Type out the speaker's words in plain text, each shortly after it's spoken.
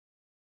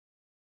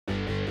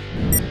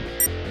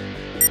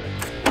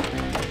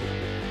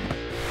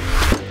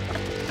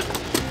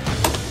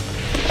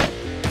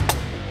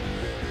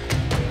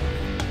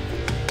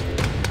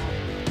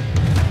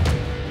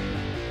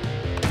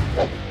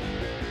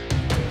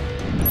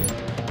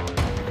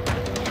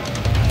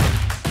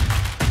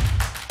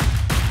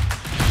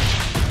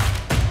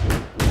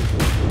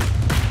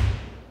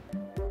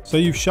So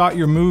you've shot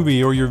your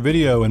movie or your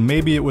video and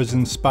maybe it was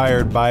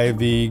inspired by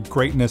the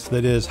greatness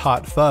that is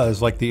hot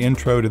fuzz, like the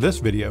intro to this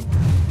video.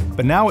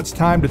 But now it's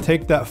time to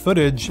take that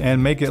footage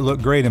and make it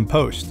look great in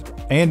post.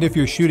 And if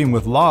you're shooting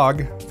with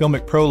log,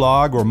 FiLMiC Pro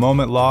log or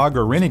moment log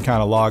or any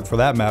kind of log for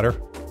that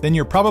matter, then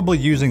you're probably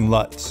using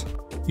LUTs.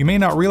 You may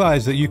not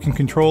realize that you can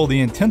control the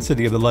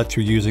intensity of the LUTs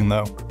you're using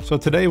though. So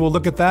today we'll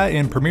look at that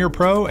in Premiere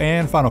Pro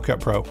and Final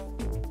Cut Pro.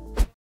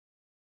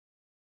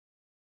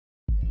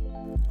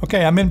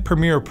 Okay, I'm in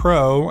Premiere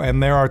Pro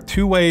and there are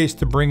two ways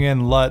to bring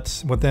in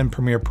LUTs within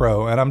Premiere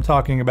Pro, and I'm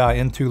talking about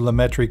into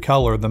Lumetri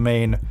Color, the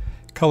main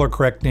color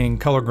correcting,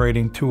 color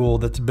grading tool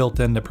that's built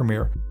into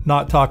Premiere,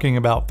 not talking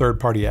about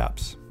third-party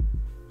apps.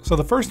 So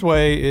the first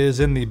way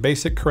is in the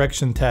Basic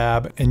Correction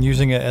tab and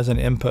using it as an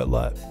input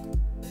LUT.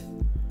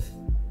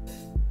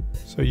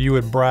 So you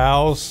would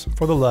browse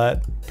for the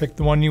LUT, pick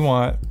the one you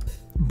want,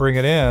 bring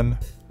it in,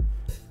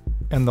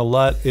 and the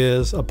LUT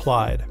is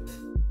applied.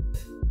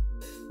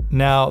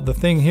 Now the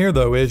thing here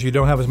though is you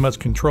don't have as much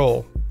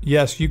control.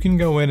 Yes, you can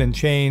go in and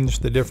change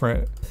the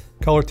different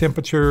color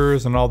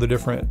temperatures and all the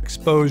different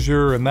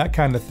exposure and that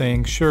kind of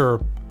thing,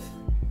 sure,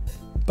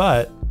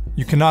 but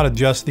you cannot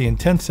adjust the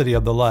intensity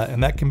of the LUT,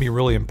 and that can be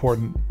really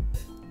important.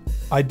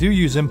 I do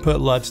use input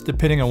LUTs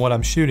depending on what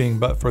I'm shooting,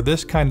 but for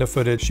this kind of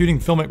footage, shooting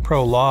FiLMiC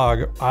Pro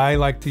log, I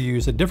like to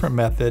use a different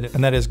method,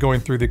 and that is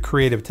going through the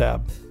Creative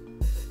tab.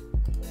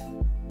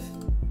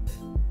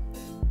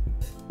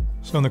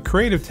 So in the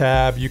Creative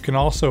tab, you can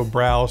also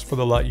browse for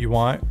the LUT you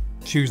want,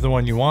 choose the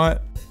one you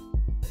want,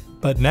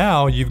 but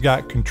now you've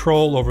got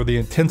control over the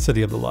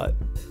intensity of the LUT.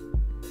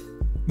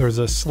 There's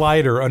a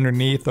slider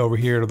underneath over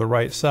here to the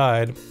right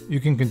side. You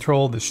can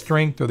control the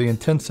strength or the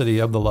intensity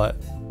of the LUT.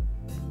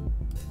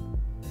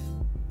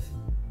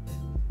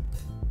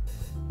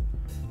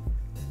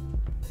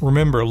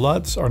 Remember,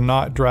 LUTs are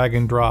not drag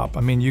and drop.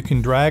 I mean, you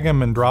can drag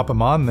them and drop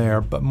them on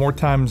there, but more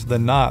times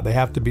than not, they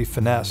have to be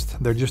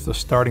finessed. They're just a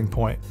starting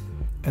point.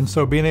 And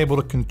so being able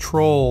to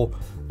control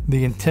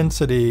the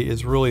intensity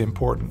is really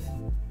important.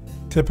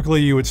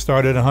 Typically you would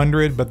start at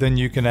 100, but then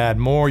you can add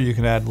more, you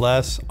can add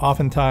less.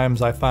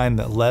 Oftentimes I find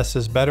that less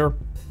is better.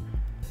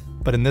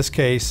 But in this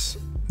case,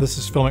 this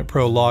is FiLMiC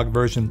Pro log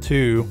version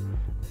 2.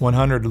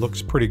 100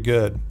 looks pretty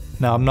good.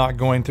 Now I'm not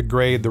going to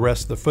grade the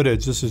rest of the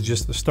footage, this is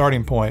just the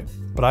starting point.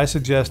 But I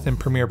suggest in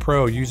Premiere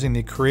Pro using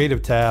the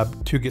Creative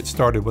tab to get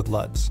started with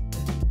LUTs.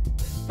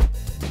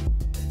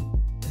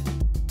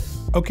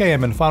 Okay,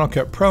 I'm in Final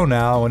Cut Pro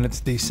now, and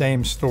it's the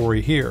same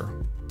story here.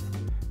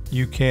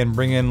 You can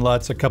bring in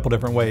LUTs a couple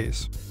different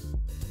ways.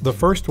 The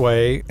first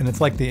way, and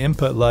it's like the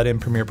input LUT in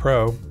Premiere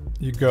Pro,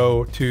 you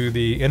go to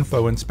the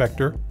Info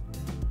Inspector,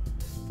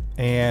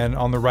 and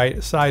on the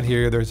right side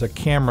here, there's a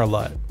camera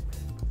LUT.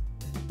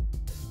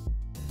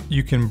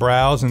 You can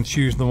browse and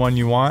choose the one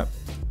you want.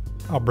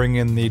 I'll bring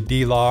in the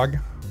D-Log.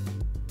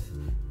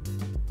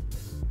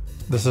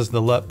 This is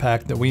the LUT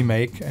pack that we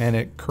make, and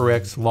it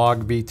corrects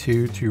log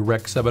V2 to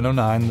Rec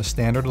 709, the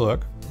standard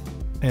look.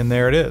 And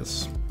there it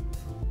is.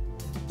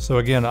 So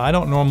again, I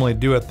don't normally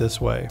do it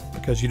this way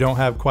because you don't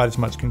have quite as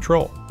much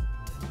control.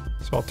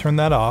 So I'll turn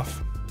that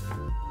off.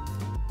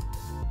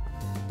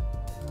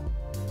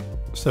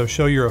 So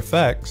show your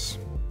effects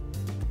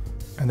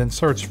and then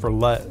search for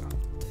LUT.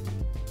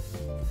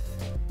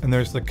 And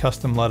there's the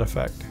custom LUT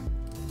effect.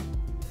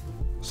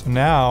 So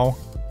now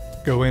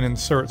go in and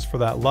search for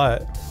that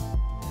LUT.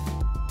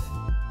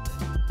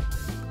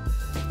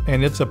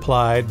 And it's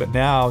applied, but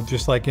now,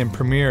 just like in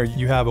Premiere,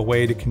 you have a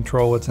way to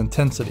control its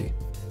intensity.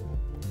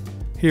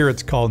 Here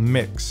it's called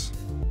Mix.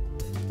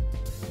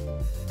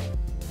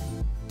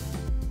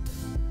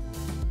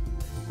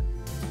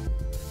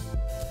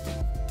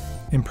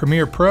 In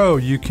Premiere Pro,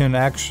 you can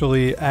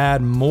actually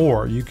add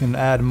more. You can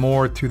add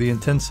more to the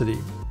intensity.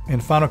 In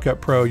Final Cut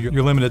Pro,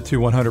 you're limited to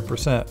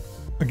 100%.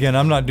 Again,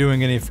 I'm not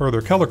doing any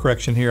further color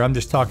correction here. I'm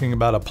just talking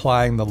about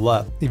applying the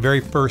LUT, the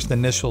very first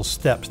initial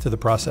steps to the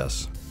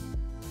process.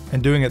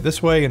 And doing it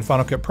this way in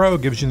Final Cut Pro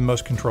gives you the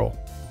most control.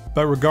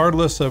 But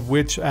regardless of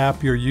which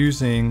app you're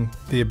using,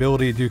 the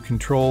ability to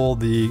control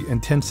the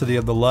intensity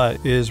of the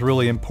LUT is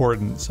really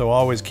important, so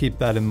always keep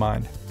that in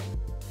mind.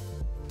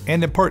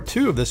 And in part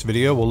 2 of this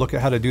video, we'll look at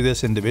how to do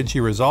this in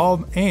DaVinci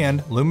Resolve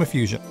and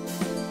LumaFusion.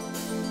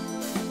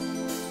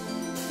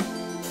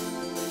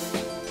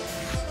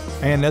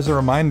 And as a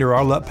reminder,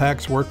 our LUT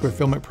packs work with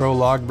FiLMiC Pro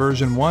log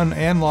version 1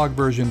 and log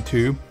version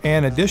 2,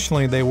 and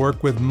additionally they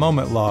work with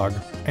moment log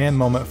and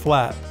moment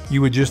flat. You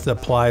would just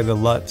apply the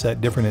LUTs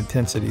at different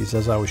intensities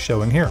as I was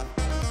showing here.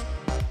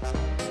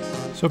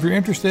 So if you're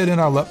interested in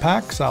our LUT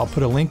packs, I'll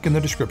put a link in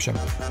the description.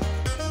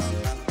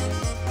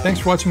 Thanks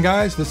for watching,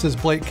 guys. This is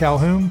Blake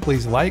Calhoun.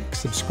 Please like,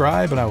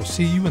 subscribe, and I will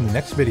see you in the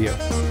next video.